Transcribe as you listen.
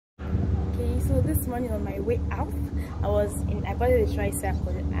So this morning on my way out, I got a tricycle,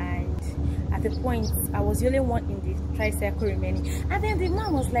 and at the point I was the only one in the tricycle remaining, and then the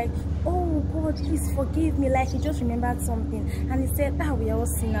man was like, "Oh God, please forgive me," like he just remembered something, and he said, "Ah, we are all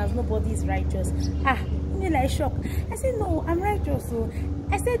sinners, nobody is righteous." Me like shock. I said, "No, I'm righteous." So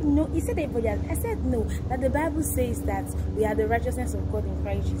I said, "No." He said, I said, "No, that the Bible says that we are the righteousness of God in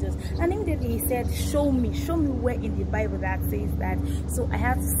Christ Jesus." And immediately he said, show me where in the Bible that says that." So I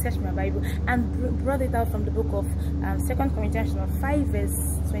had to search my Bible and brought it out from the book of 2 Corinthians 5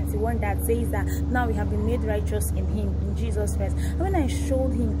 verse 21 that says that now we have been made righteous in him, in Jesus Christ. And when I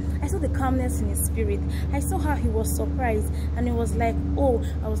showed him, I saw the calmness in his spirit. I saw how he was surprised, and he was like, "Oh,"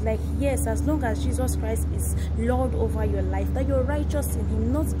 I was like, "Yes, as long as Jesus Christ is Lord over your life, that you're righteous in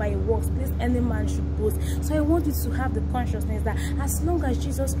him, not by works, please any man should boast." So I want you to have the consciousness that as long as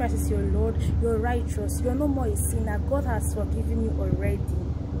Jesus Christ is your Lord, you're righteous, you're no more a sinner. God has forgiven you already.